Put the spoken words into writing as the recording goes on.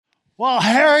Well,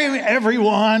 hey,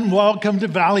 everyone. Welcome to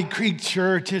Valley Creek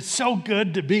Church. It's so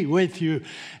good to be with you.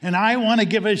 And I want to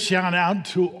give a shout out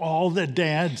to all the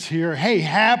dads here. Hey,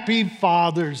 happy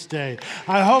Father's Day.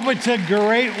 I hope it's a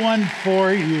great one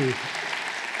for you.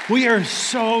 We are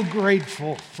so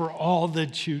grateful for all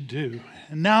that you do.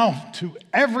 And now to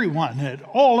everyone at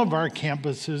all of our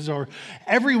campuses or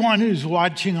everyone who's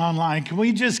watching online, can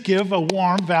we just give a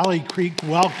warm Valley Creek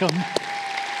welcome?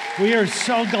 We are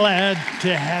so glad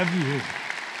to have you.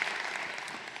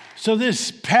 So this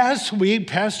past week,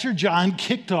 Pastor John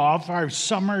kicked off our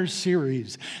summer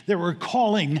series that we're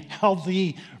calling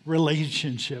Healthy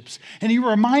Relationships. And he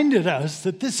reminded us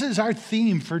that this is our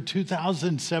theme for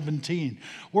 2017.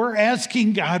 We're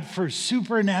asking God for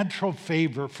supernatural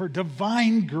favor, for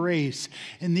divine grace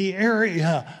in the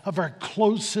area of our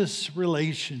closest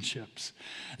relationships.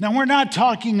 Now, we're not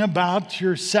talking about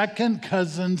your second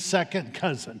cousin.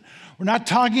 We're not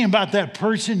talking about that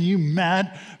person you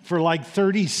met for like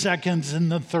 30 seconds in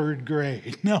the third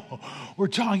grade. No, we're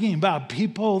talking about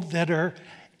people that are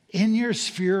in your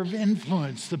sphere of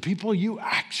influence, the people you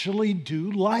actually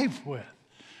do life with.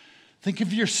 Think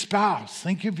of your spouse,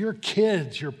 think of your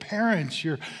kids, your parents,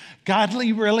 your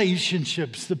godly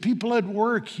relationships, the people at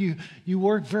work you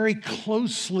work very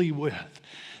closely with.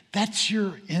 That's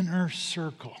your inner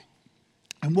circle.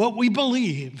 And what we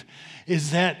believe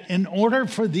is that in order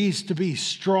for these to be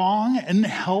strong and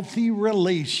healthy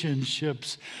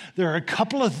relationships, there are a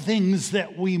couple of things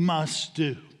that we must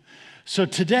do. So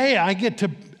today I get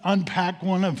to unpack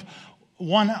one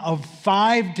of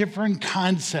 5 different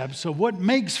concepts of what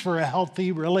makes for a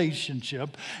healthy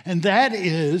relationship, and that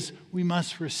is we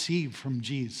must receive from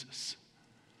Jesus.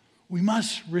 We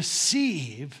must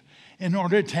receive in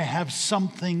order to have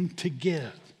something to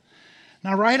give.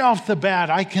 Now, right off the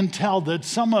bat, I can tell that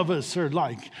some of us are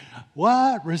like,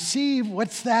 what? Receive?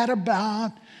 What's that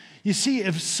about? You see,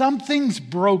 if something's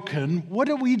broken, what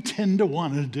do we tend to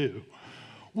want to do?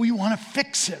 We want to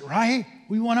fix it, right?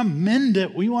 We want to mend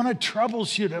it. We want to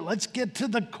troubleshoot it. Let's get to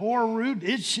the core root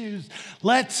issues.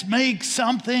 Let's make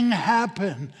something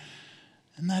happen.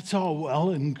 And that's all well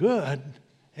and good,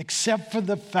 except for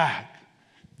the fact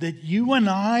that you and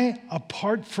I,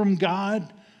 apart from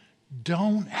God,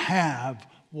 don't have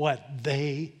what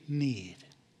they need.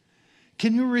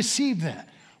 Can you receive that?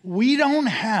 We don't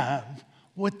have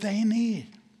what they need.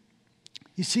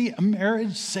 You see, a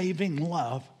marriage-saving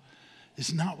love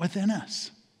is not within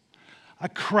us. A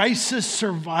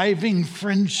crisis-surviving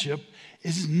friendship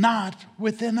is not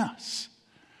within us.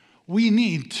 We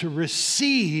need to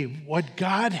receive what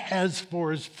God has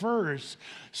for us first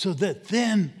so that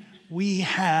then we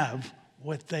have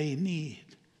what they need.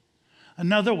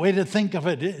 Another way to think of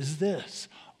it is this: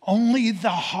 only the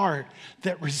heart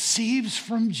that receives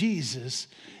from Jesus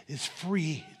is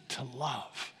free to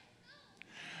love.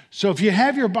 So if you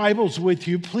have your Bibles with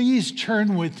you, please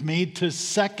turn with me to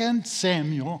 2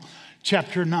 Samuel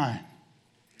chapter 9.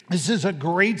 This is a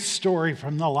great story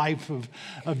from the life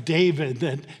of David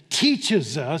that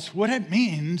teaches us what it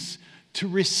means to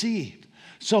receive.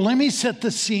 So let me set the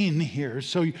scene here.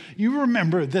 So you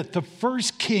remember that the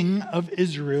first king of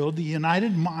Israel, the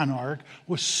united monarch,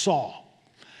 was Saul.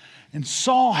 And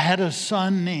Saul had a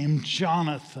son named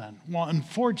Jonathan. Well,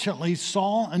 unfortunately,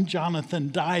 Saul and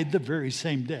Jonathan died the very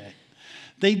same day.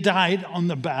 They died on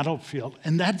the battlefield,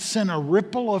 and that sent a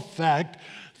ripple effect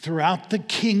throughout the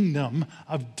kingdom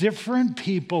of different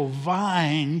people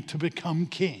vying to become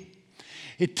king.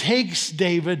 It takes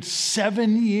David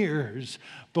 7 years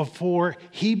before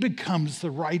he becomes the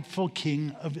rightful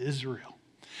king of Israel.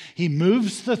 He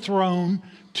moves the throne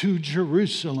to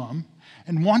Jerusalem,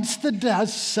 and once the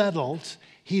dust settles,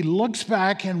 he looks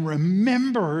back and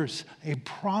remembers a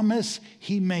promise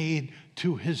he made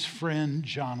to his friend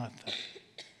Jonathan.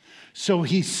 So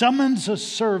he summons a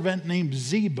servant named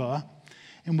Ziba,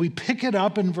 and we pick it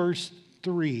up in verse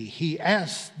 3. He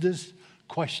asks this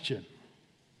question: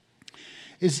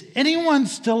 is anyone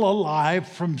still alive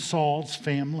from Saul's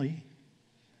family?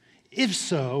 If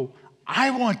so,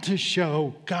 I want to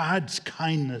show God's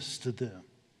kindness to them.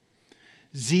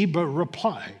 Ziba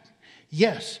replied,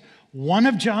 yes, one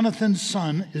of Jonathan's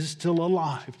sons is still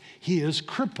alive. He is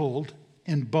crippled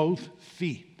in both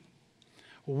feet.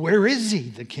 Where is he?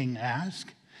 The king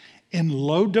asked. In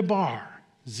Lo-debar,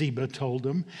 Ziba told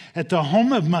him, at the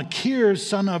home of Machir,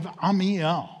 son of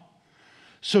Ammiel.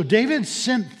 So David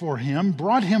sent for him,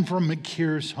 brought him from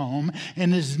Machir's home,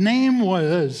 and his name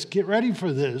was, get ready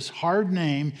for this, hard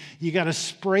name, you got to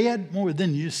spray it more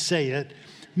than you say it,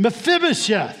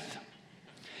 Mephibosheth.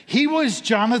 He was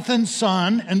Jonathan's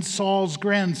son and Saul's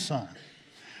grandson.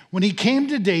 When he came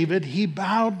to David, he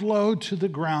bowed low to the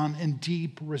ground in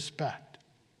deep respect.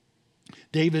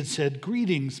 David said,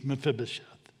 "Greetings, Mephibosheth."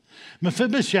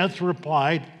 Mephibosheth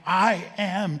replied, "I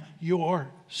am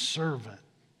your servant."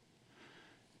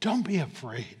 "Don't be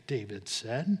afraid," David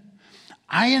said.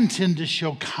 "I intend to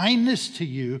show kindness to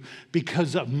you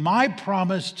because of my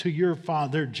promise to your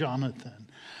father Jonathan.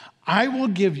 I will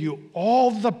give you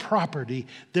all the property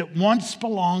that once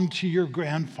belonged to your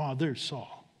grandfather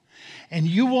Saul, and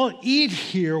you will eat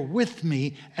here with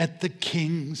me at the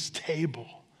king's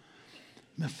table."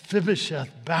 Mephibosheth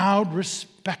bowed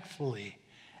respectfully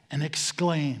and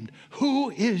exclaimed, "Who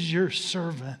is your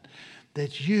servant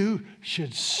that you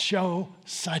should show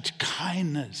such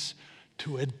kindness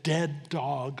to a dead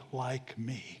dog like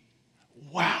me?"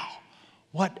 Wow,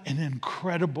 what an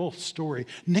incredible story.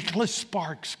 Nicholas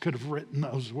Sparks could have written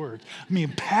those words. I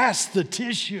mean, pass the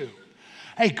tissue.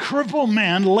 A crippled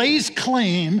man lays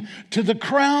claim to the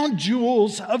crown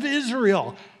jewels of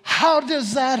Israel. How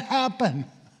does that happen?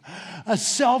 A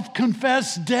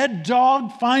self-confessed dead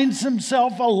dog finds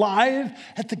himself alive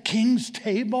at the king's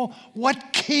table?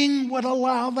 What king would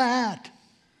allow that?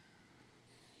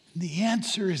 The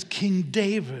answer is King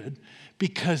David,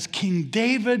 because King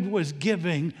David was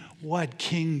giving what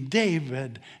King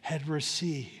David had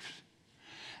received.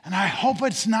 And I hope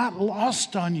it's not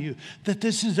lost on you that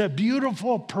this is a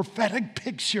beautiful prophetic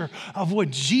picture of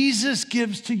what Jesus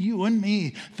gives to you and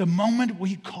me the moment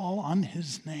we call on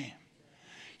his name.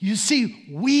 You see,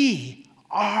 we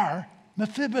are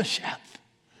Mephibosheth.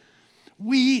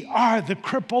 We are the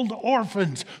crippled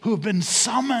orphans who have been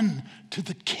summoned to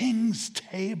the king's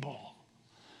table.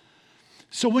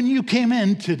 So when you came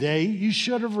in today, you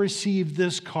should have received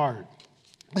this card.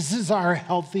 This is our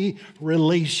Healthy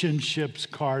Relationships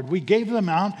card. We gave them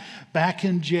out back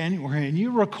in January, and you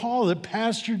recall that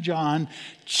Pastor John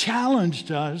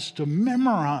challenged us to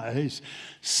memorize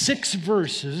 6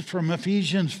 verses from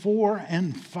Ephesians 4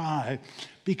 and 5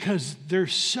 because they're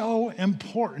so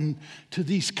important to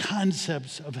these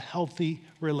concepts of healthy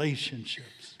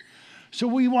relationships. So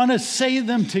we want to say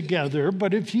them together,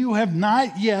 but if you have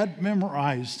not yet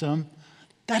memorized them,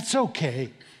 that's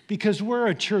okay, because we're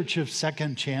a church of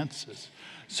second chances.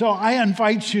 So I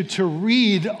invite you to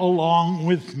read along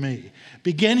with me,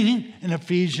 beginning in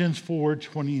Ephesians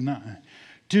 4:29.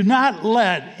 "Do not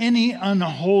let any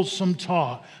unwholesome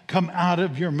talk come out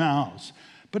of your mouths,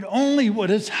 but only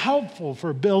what is helpful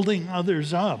for building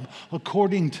others up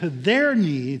according to their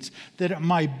needs, that it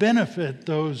might benefit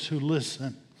those who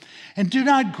listen. And do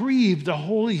not grieve the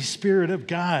Holy Spirit of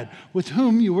God, with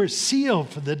whom you were sealed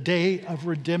for the day of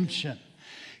redemption.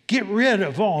 Get rid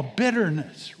of all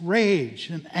bitterness, rage,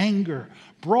 and anger,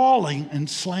 brawling and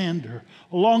slander,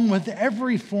 along with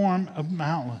every form of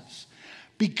malice.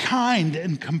 Be kind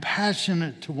and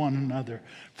compassionate to one another,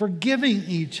 forgiving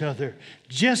each other,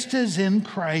 just as in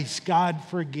Christ God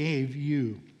forgave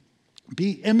you.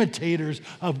 Be imitators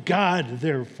of God,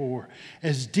 therefore,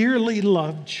 as dearly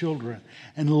loved children,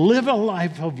 and live a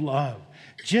life of love,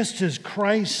 just as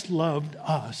Christ loved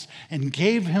us and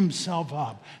gave himself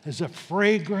up as a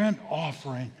fragrant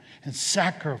offering and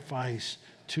sacrifice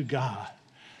to God."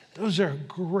 Those are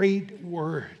great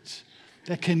words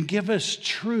that can give us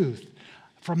truth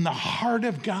from the heart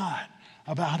of God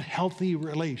about healthy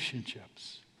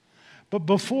relationships. But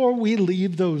before we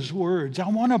leave those words, I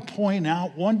want to point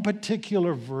out one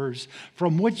particular verse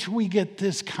from which we get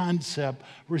this concept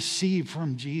received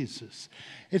from Jesus.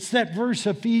 It's that verse,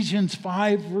 Ephesians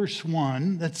 5, verse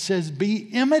 1, that says, "Be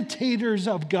imitators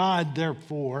of God,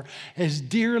 therefore, as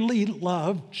dearly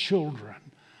loved children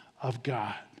of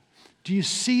God." Do you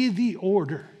see the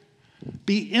order?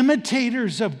 Be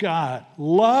imitators of God.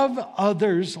 Love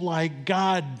others like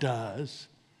God does.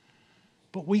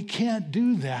 But we can't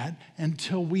do that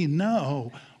until we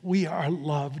know we are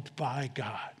loved by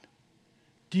God.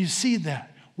 Do you see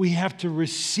that? We have to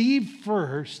receive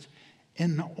first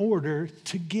in order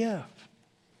to give.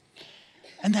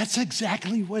 And that's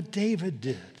exactly what David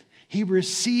did. He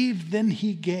received, then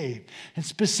he gave. And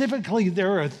specifically,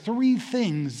 there are 3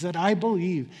 things that I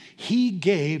believe he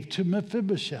gave to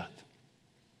Mephibosheth.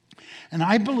 And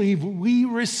I believe we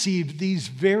received these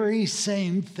very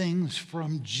same things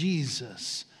from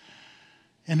Jesus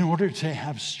in order to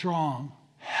have strong,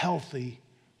 healthy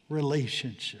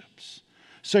relationships.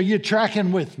 So you're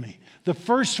tracking with me. The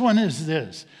first one is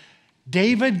this: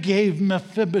 David gave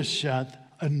Mephibosheth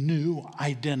a new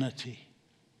identity.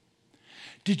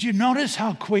 Did you notice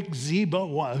how quick Ziba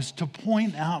was to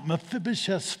point out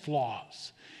Mephibosheth's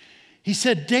flaws? He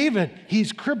said, "David,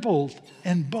 he's crippled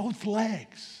in both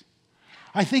legs."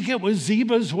 I think it was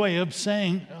Ziba's way of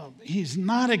saying, oh, he's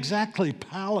not exactly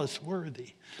palace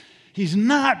worthy. He's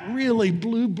not really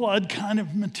blue blood kind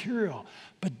of material.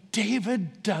 But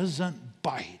David doesn't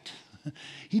bite.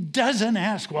 He doesn't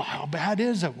ask, well, how bad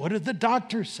is it? What did the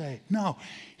doctor say? No,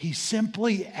 he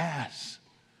simply asks,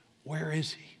 where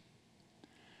is he?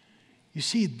 You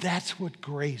see, that's what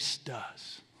grace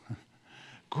does.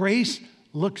 Grace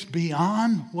looks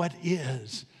beyond what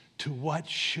is to what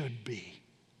should be.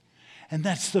 And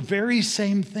that's the very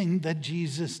same thing that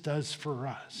Jesus does for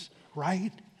us,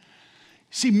 right?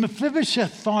 See,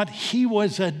 Mephibosheth thought he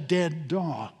was a dead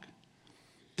dog.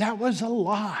 That was a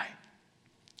lie.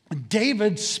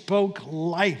 David spoke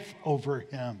life over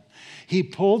him. He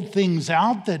pulled things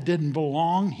out that didn't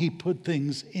belong. He put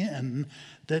things in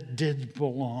that did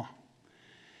belong.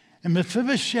 And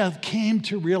Mephibosheth came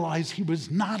to realize he was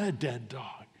not a dead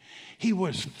dog. He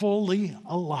was fully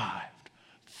alive,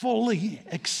 fully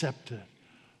accepted,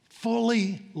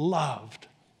 fully loved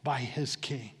by his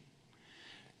king,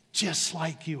 just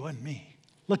like you and me.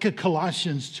 Look at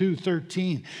Colossians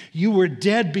 2:13. You were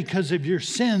dead because of your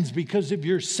sins, because of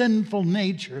your sinful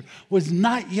nature was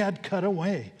not yet cut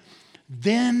away.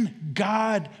 Then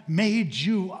God made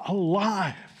you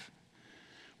alive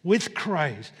with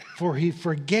Christ, for he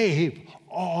forgave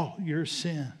all your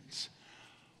sins.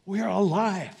 We are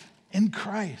alive in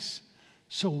Christ.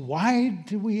 So why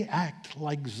do we act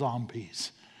like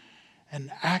zombies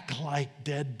and act like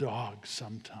dead dogs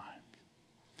sometimes?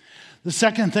 The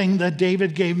second thing that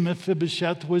David gave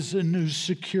Mephibosheth was a new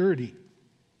security.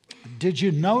 Did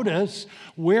you notice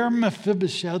where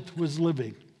Mephibosheth was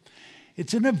living?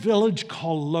 It's in a village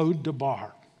called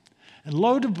Lo-Debar. And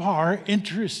Lo-Debar,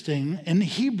 interesting, in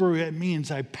Hebrew it means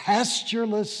a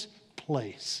pastureless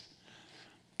place.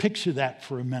 Picture that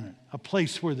for a minute. A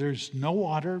place where there's no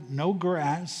water, no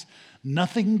grass,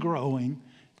 nothing growing,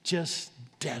 just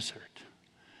desert.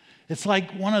 It's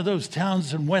like one of those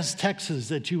towns in West Texas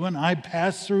that you and I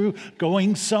pass through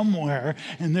going somewhere,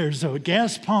 and there's a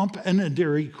gas pump and a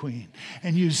Dairy Queen.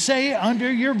 And you say under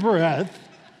your breath,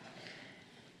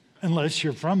 unless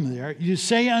you're from there, you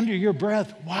say under your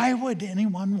breath, why would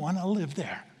anyone want to live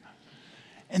there?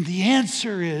 And the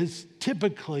answer is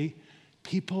typically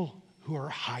people who are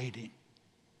hiding.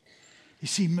 You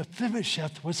see,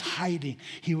 Mephibosheth was hiding.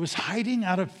 He was hiding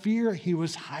out of fear. He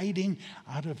was hiding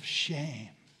out of shame.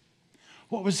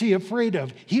 What was he afraid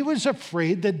of? He was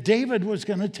afraid that David was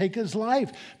going to take his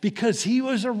life because he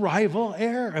was a rival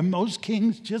heir, and most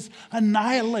kings just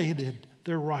annihilated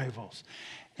their rivals.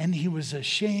 And he was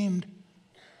ashamed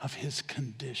of his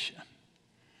condition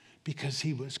because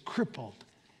he was crippled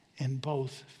in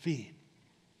both feet.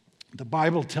 The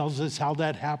Bible tells us how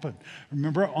that happened.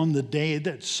 Remember on the day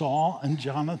that Saul and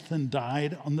Jonathan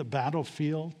died on the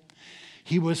battlefield?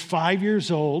 He was 5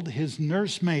 years old. His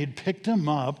nursemaid picked him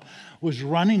up, was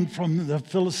running from the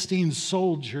Philistine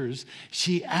soldiers.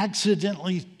 She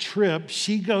accidentally tripped.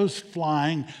 She goes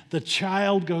flying. The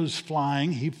child goes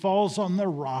flying. He falls on the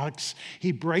rocks.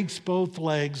 He breaks both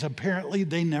legs. Apparently,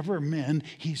 they never mend.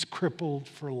 He's crippled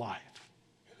for life.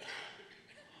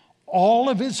 All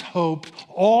of his hope,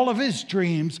 all of his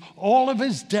dreams, all of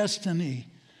his destiny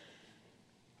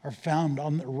are found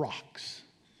on the rocks.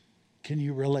 Can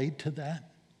you relate to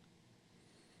that?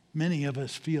 Many of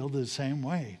us feel the same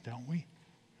way, don't we?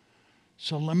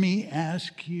 So let me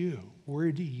ask you,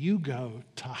 where do you go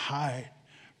to hide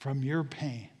from your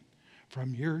pain,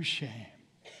 from your shame,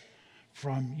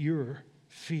 from your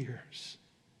fears?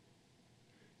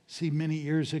 See, many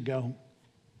years ago,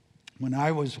 when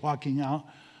I was walking out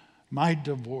my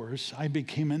divorce, I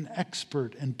became an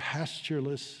expert in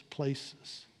pastureless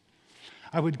places.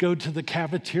 I would go to the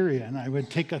cafeteria and I would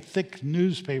take a thick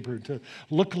newspaper to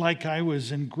look like I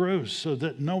was engrossed so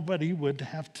that nobody would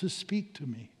have to speak to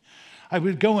me. I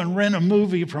would go and rent a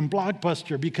movie from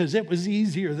Blockbuster because it was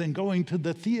easier than going to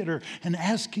the theater and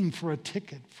asking for a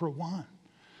ticket for one.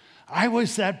 I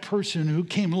was that person who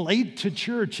came late to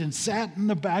church and sat in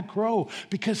the back row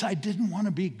because I didn't want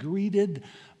to be greeted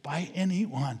by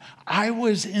anyone. I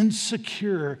was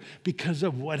insecure because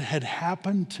of what had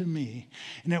happened to me.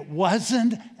 And it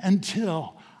wasn't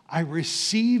until I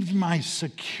received my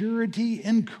security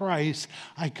in Christ,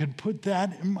 I could put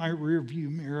that in my rearview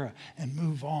mirror and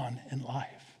move on in life.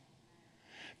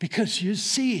 Because you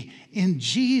see, in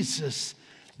Jesus,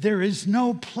 there is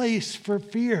no place for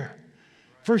fear.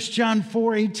 1 John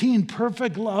 4:18,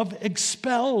 perfect love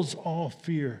expels all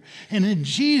fear. And in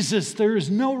Jesus, there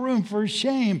is no room for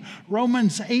shame.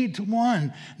 Romans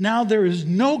 8:1, now there is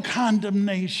no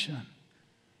condemnation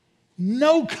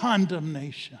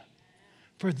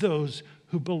for those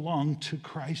who belong to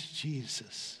Christ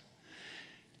Jesus.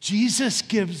 Jesus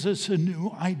gives us a new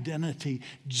identity.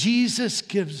 Jesus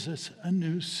gives us a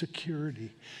new security.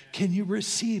 Can you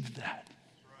receive that?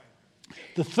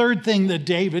 The third thing that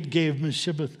David gave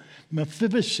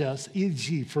Mephibosheth,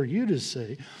 easy for you to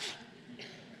say,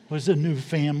 was a new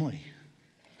family.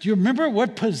 Do you remember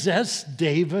what possessed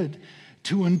David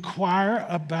to inquire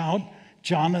about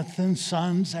Jonathan's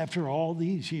sons after all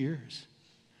these years?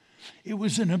 It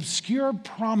was an obscure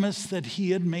promise that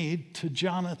he had made to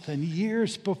Jonathan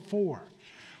years before.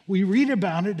 We read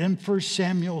about it in 1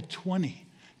 Samuel 20.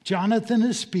 Jonathan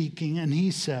is speaking, and he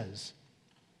says,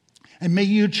 "And may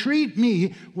you treat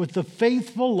me with the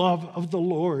faithful love of the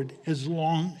Lord as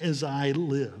long as I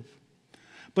live.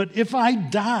 But if I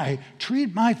die,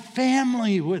 treat my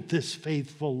family with this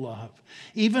faithful love,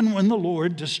 even when the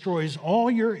Lord destroys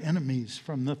all your enemies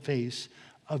from the face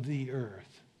of the earth."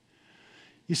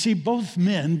 You see, both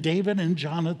men, David and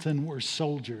Jonathan, were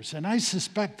soldiers. And I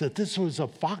suspect that this was a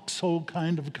foxhole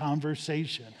kind of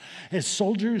conversation, as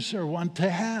soldiers are wont to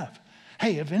have.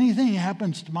 Hey, if anything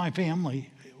happens to my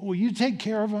family, will you take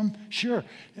care of them? Sure.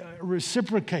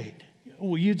 Reciprocate.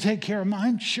 Will you take care of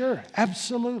mine? Sure,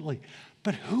 absolutely.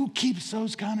 But who keeps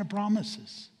those kind of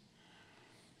promises?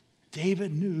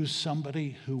 David knew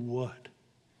somebody who would.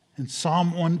 In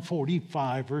Psalm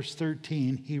 145, verse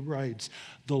 13, he writes,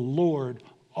 "The Lord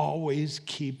always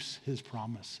keeps his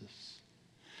promises."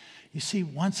 You see,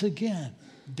 once again,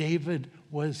 David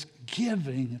was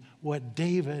giving what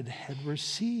David had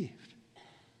received.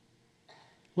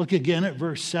 Look again at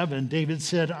verse 7. David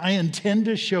said, "I intend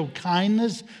to show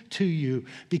kindness to you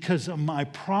because of my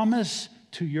promise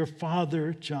to your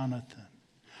father Jonathan.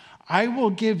 I will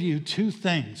give you two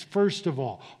things. First of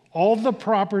all the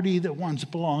property that once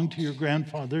belonged to your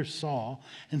grandfather Saul.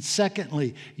 And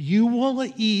secondly, you will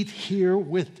eat here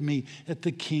with me at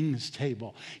the king's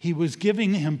table." He was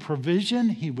giving him provision.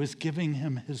 He was giving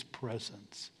him his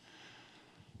presence.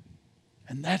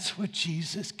 And that's what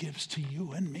Jesus gives to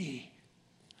you and me.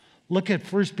 Look at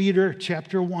 1 Peter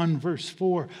chapter 1, verse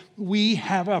 4. We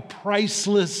have a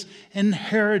priceless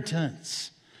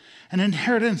inheritance, an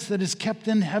inheritance that is kept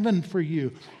in heaven for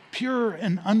you, pure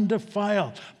and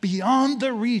undefiled, beyond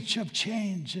the reach of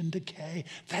change and decay.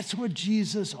 That's what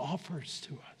Jesus offers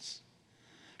to us.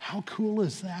 How cool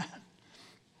is that?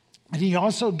 And he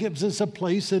also gives us a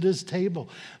place at his table.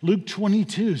 Luke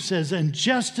 22 says, "And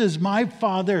just as my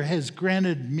Father has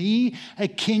granted me a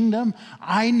kingdom,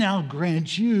 I now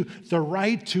grant you the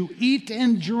right to eat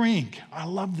and drink," I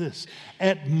love this,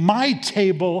 "at my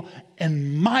table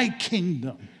and my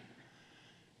kingdom."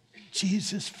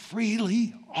 Jesus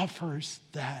freely offers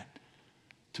that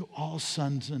to all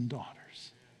sons and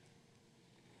daughters.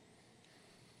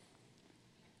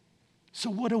 So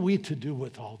what are we to do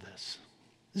with all this?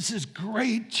 This is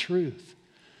great truth.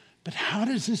 But how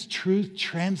does this truth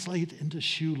translate into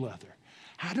shoe leather?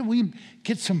 How do we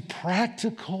get some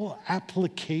practical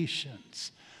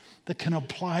applications that can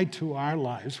apply to our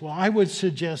lives? Well, I would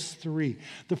suggest three.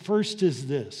 The first is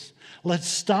this: let's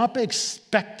stop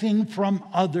expecting from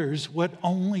others what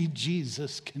only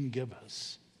Jesus can give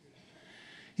us.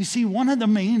 You see, one of the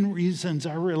main reasons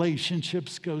our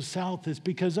relationships go south is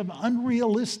because of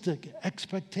unrealistic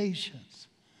expectations.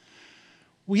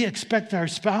 We expect our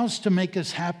spouse to make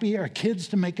us happy, our kids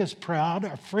to make us proud,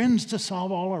 our friends to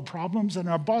solve all our problems, and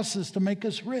our bosses to make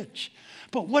us rich.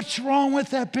 But what's wrong with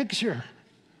that picture?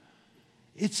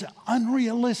 It's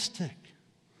unrealistic.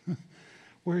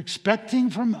 We're expecting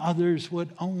from others what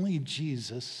only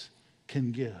Jesus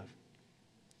can give.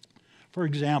 For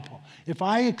example, if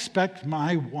I expect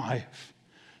my wife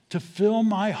to fill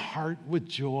my heart with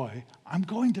joy, I'm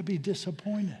going to be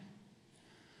disappointed.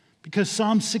 Because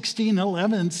Psalm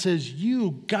 16:11 says,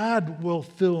 "You, God, will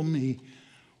fill me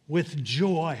with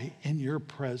joy in your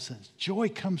presence." Joy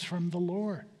comes from the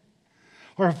Lord.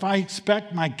 Or if I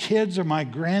expect my kids or my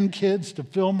grandkids to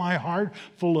fill my heart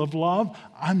full of love,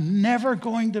 I'm never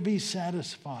going to be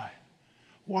satisfied.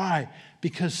 Why?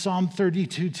 Because Psalm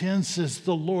 32:10 says,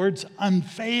 "The Lord's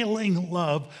unfailing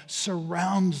love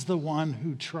surrounds the one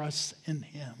who trusts in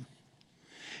him."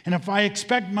 And if I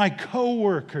expect my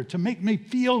coworker to make me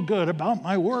feel good about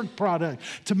my work product,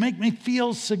 to make me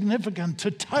feel significant,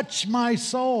 to touch my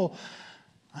soul,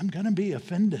 I'm going to be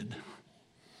offended.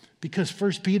 Because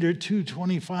 1 Peter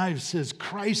 2:25 says,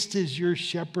 "Christ is your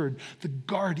shepherd, the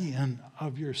guardian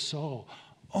of your soul."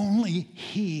 Only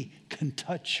he can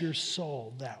touch your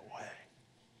soul that way.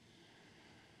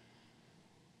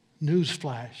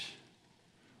 Newsflash.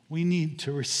 We need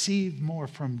to receive more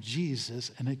from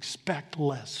Jesus and expect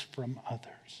less from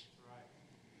others.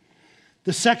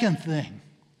 The second thing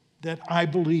that I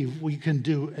believe we can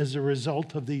do as a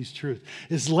result of these truths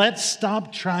is let's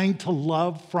stop trying to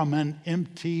love from an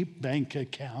empty bank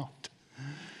account.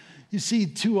 You see,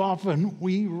 too often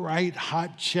we write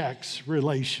hot checks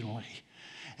relationally,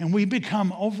 and we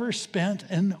become overspent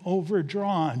and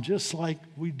overdrawn, just like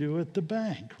we do at the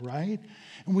bank, right?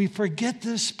 And we forget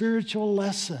this spiritual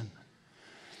lesson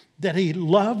that a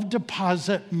love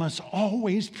deposit must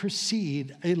always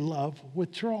precede a love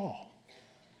withdrawal.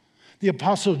 The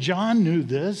Apostle John knew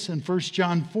this. In 1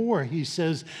 John 4, he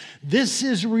says, "This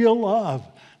is real love,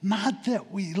 not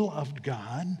that we loved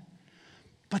God,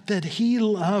 but that he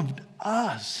loved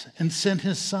us and sent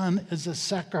his son as a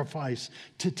sacrifice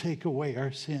to take away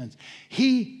our sins."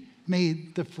 He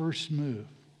made the first move.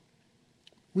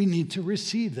 We need to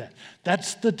receive that.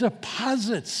 That's the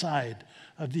deposit side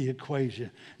of the equation.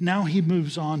 Now he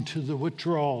moves on to the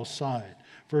withdrawal side.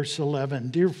 Verse 11,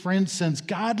 "Dear friends, since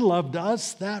God loved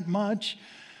us that much,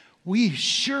 we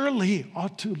surely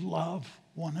ought to love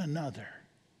one another."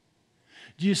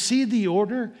 Do you see the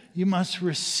order? You must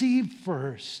receive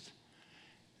first,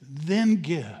 then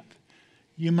give.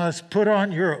 You must put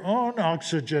on your own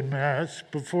oxygen mask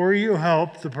before you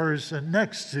help the person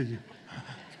next to you.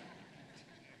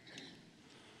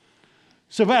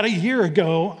 So about a year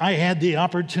ago, I had the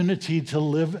opportunity to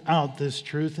live out this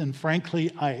truth, and frankly,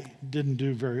 I didn't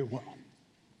do very well.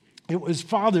 It was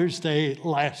Father's Day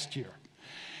last year,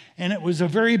 and it was a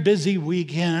very busy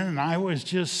weekend, and I was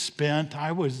just spent.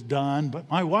 I was done, but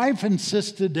my wife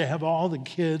insisted to have all the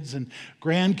kids and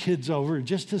grandkids over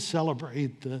just to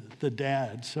celebrate the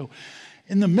dad. So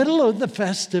in the middle of the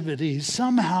festivities,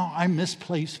 somehow I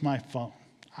misplaced my phone.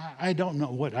 I don't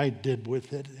know what I did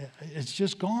with it. It's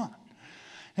just gone.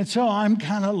 And so I'm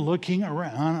kind of looking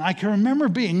around. I can remember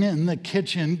being in the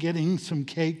kitchen getting some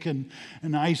cake and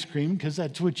ice cream, because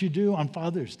that's what you do on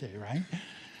Father's Day, right?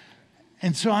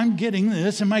 And so I'm getting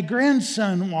this, and my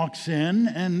grandson walks in,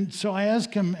 and so I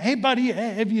ask him, "Hey, buddy,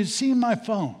 have you seen my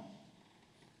phone?"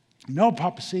 "No,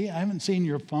 Papa, see, I haven't seen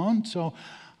your phone." So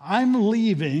I'm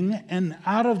leaving, and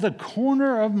out of the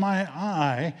corner of my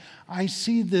eye, I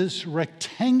see this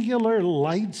rectangular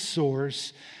light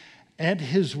source at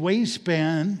his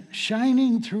waistband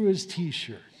shining through his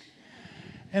T-shirt.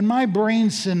 And my brain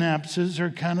synapses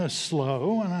are kind of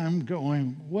slow, and I'm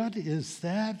going, what is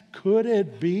that? Could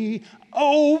it be?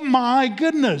 Oh my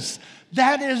goodness,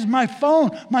 that is my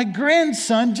phone. My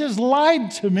grandson just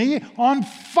lied to me on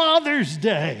Father's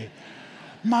Day.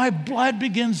 My blood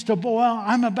begins to boil.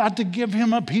 I'm about to give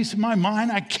him a piece of my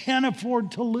mind I can't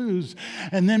afford to lose.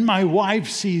 And then my wife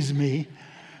sees me,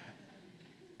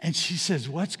 and she says,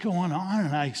 "What's going on?"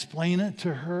 And I explain it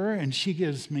to her, and she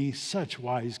gives me such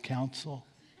wise counsel.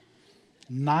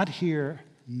 "Not here,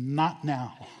 not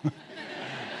now."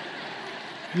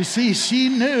 You see, she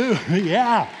knew,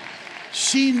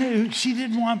 she knew. She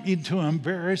didn't want me to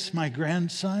embarrass my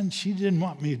grandson. She didn't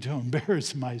want me to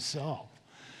embarrass myself,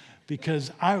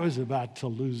 because I was about to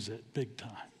lose it big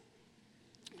time.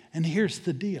 And here's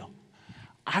the deal.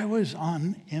 I was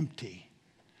on empty.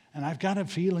 And I've got a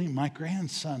feeling my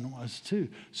grandson was too.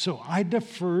 So I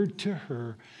deferred to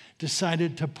her,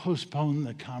 decided to postpone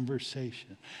the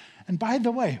conversation. And by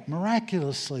the way,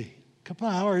 miraculously, a couple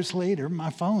of hours later, my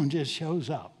phone just shows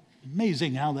up.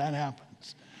 Amazing how that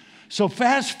happens. So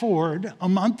fast forward a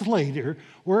month later,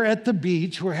 we're at the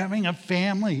beach. We're having a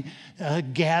family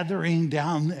gathering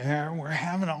down there. We're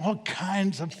having all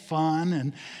kinds of fun.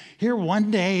 And here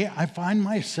one day, I find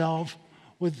myself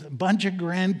with a bunch of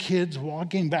grandkids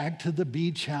walking back to the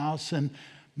beach house, and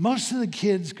most of the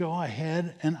kids go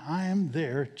ahead, and I am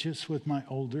there just with my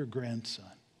older grandson.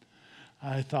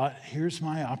 I thought, here's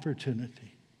my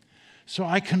opportunity. So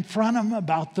I confront him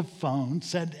about the phone,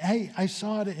 said, "Hey, I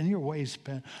saw it in your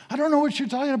waistband. I don't know what you're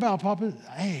talking about, Papa."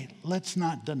 Hey, let's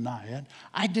not deny it.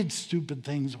 I did stupid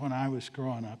things when I was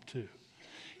growing up too.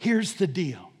 Here's the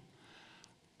deal.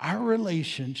 Our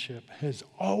relationship has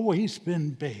always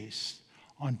been based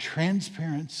on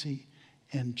transparency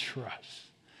and trust.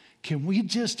 Can we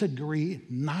just agree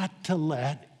not to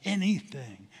let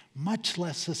anything, much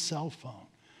less a cell phone,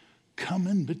 come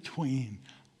in between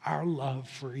our love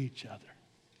for each other?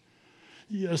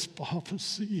 Yes, Papa,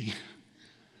 see.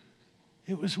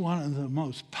 It was one of the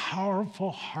most powerful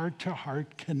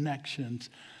heart-to-heart connections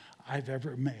I've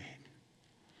ever made,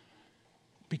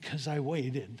 because I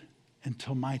waited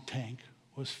until my tank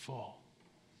was full.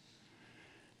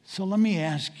 So let me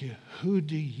ask you, who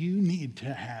do you need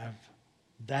to have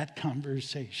that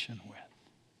conversation with?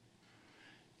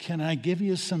 Can I give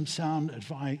you some sound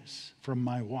advice from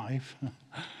my wife?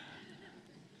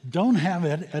 Don't have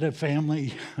it at a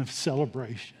family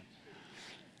celebration.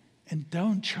 And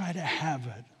don't try to have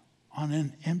it on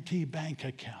an empty bank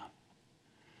account.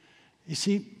 You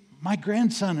see, my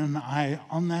grandson and I,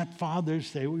 on that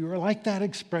Father's Day, we were like that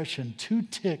expression, 2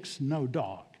 ticks, no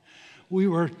dog. We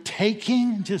were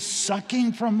taking, just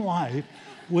sucking from life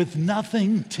with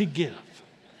nothing to give.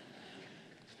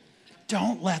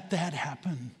 Don't let that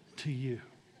happen to you.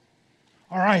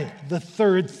 All right, the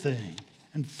third thing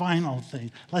and final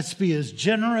thing. Let's be as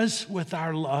generous with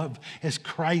our love as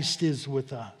Christ is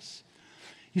with us.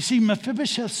 You see,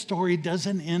 Mephibosheth's story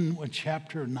doesn't end with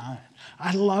chapter 9.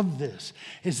 I love this.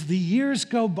 As the years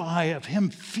go by of him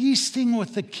feasting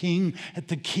with the king at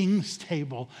the king's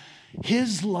table,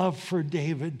 his love for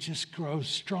David just grows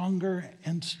stronger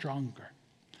and stronger.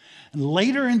 And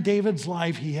later in David's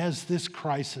life, he has this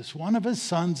crisis. One of his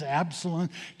sons, Absalom,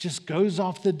 just goes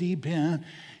off the deep end.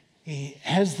 He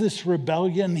has this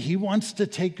rebellion. He wants to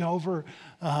take over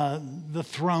the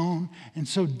throne. And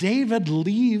so David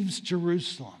leaves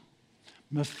Jerusalem.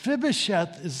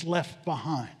 Mephibosheth is left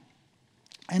behind.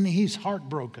 And he's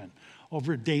heartbroken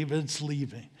over David's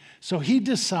leaving. So he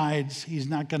decides he's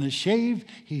not going to shave,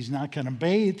 he's not going to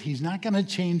bathe, he's not going to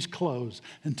change clothes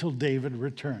until David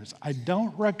returns. I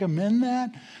don't recommend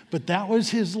that, but that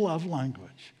was his love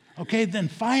language. Okay, then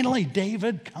finally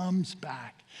David comes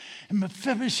back. And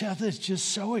Mephibosheth is just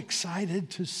so excited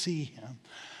to see him.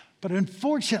 But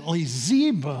unfortunately,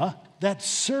 Ziba, that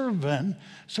servant,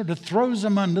 sort of throws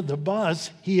him under the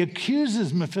bus. He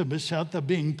accuses Mephibosheth of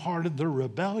being part of the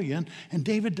rebellion, and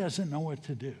David doesn't know what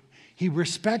to do. He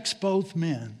respects both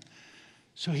men,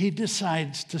 so he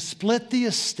decides to split the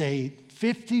estate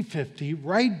 50-50,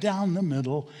 right down the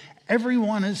middle.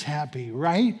 Everyone is happy,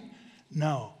 right?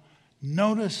 No.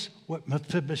 Notice what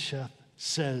Mephibosheth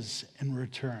says in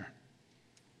return.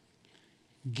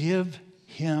 Give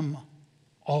him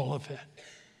all of it,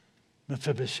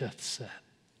 Mephibosheth said.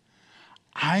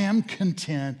 I am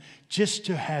content just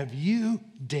to have you,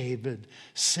 David,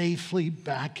 safely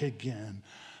back again,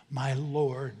 my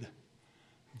Lord,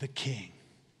 the King.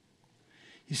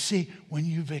 You see, when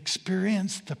you've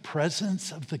experienced the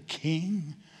presence of the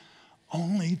King,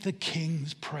 only the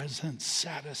King's presence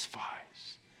satisfies.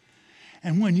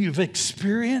 And when you've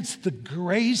experienced the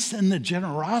grace and the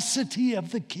generosity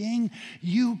of the King,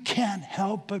 you can't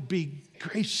help but be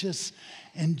gracious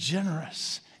and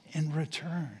generous in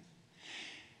return.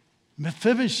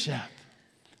 Mephibosheth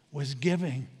was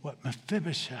giving what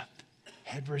Mephibosheth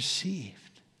had received.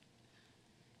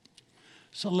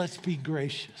 So let's be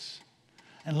gracious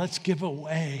and let's give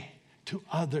away to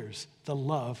others the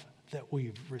love that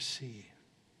we've received.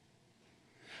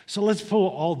 So let's pull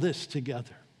all this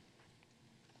together.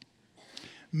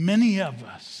 Many of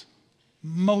us,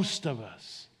 most of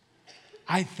us,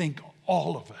 I think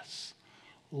all of us,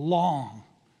 long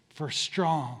for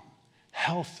strong,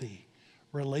 healthy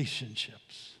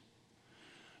relationships.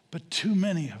 But too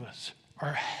many of us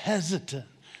are hesitant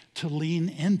to lean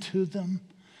into them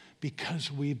because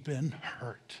we've been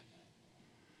hurt.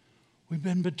 We've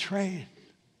been betrayed.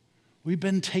 We've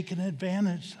been taken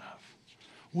advantage of.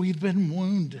 We've been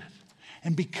wounded.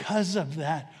 And because of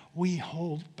that, we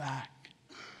hold back.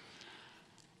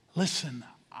 Listen,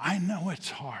 I know it's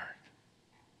hard.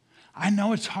 I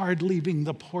know it's hard leaving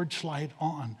the porch light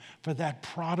on for that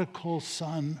prodigal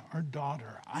son or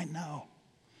daughter. I know.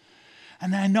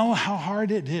 And I know how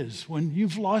hard it is when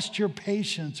you've lost your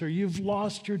patience or you've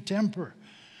lost your temper,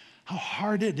 how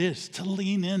hard it is to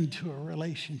lean into a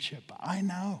relationship. I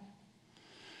know.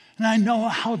 And I know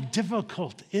how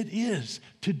difficult it is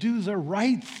to do the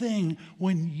right thing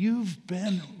when you've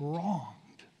been wronged.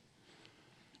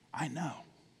 I know.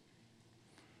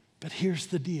 But here's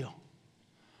the deal.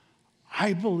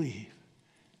 I believe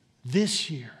this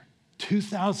year,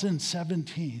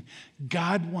 2017,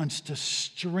 God wants to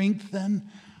strengthen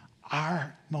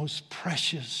our most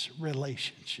precious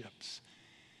relationships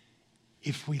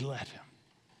if we let him.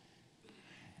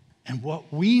 And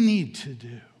what we need to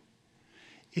do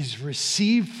is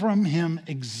receive from him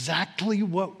exactly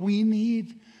what we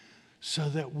need so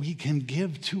that we can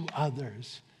give to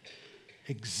others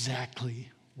exactly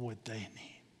what they need.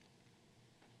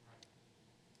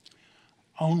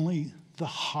 Only the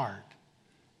heart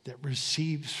that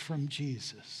receives from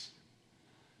Jesus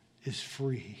is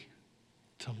free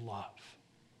to love.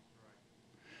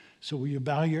 So will you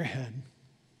bow your head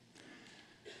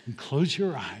and close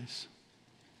your eyes?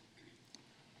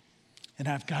 And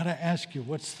I've got to ask you,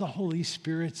 what's the Holy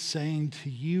Spirit saying to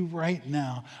you right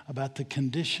now about the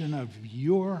condition of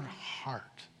your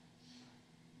heart?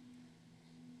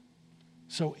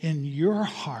 So in your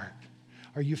heart,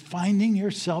 are you finding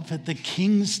yourself at the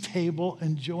King's table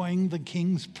enjoying the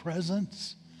King's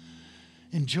presence?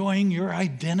 enjoying your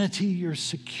identity, your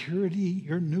security,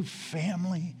 your new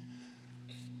family?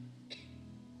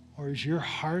 Or is your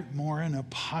heart more in a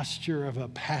posture of a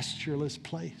pastureless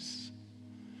place,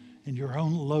 in your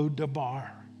own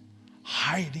Lo-debar,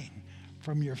 hiding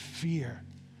from your fear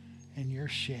and your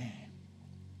shame?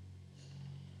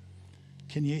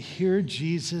 Can you hear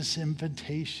Jesus'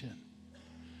 invitation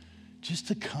just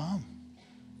to come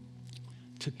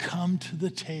to the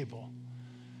table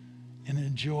and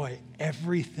enjoy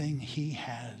everything he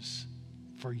has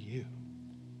for you?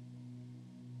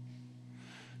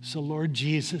 So, Lord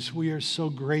Jesus, we are so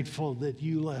grateful that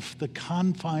you left the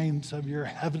confines of your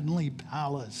heavenly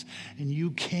palace and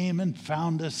you came and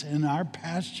found us in our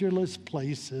pastureless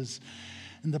places,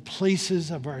 in the places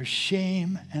of our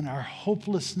shame and our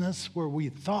hopelessness where we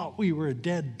thought we were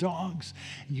dead dogs.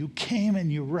 And you came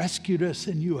and you rescued us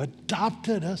and you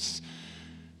adopted us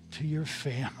to your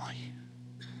family.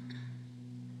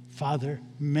 Father,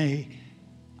 may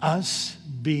us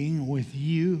being with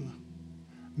you,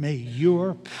 may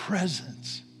your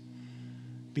presence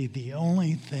be the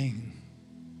only thing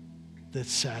that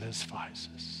satisfies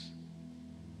us.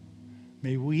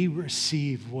 May we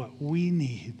receive what we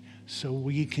need so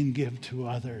we can give to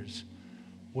others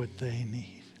what they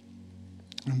need.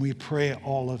 And we pray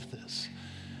all of this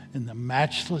in the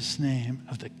matchless name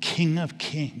of the King of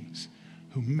Kings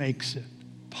who makes it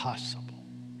possible.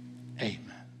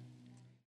 Amen.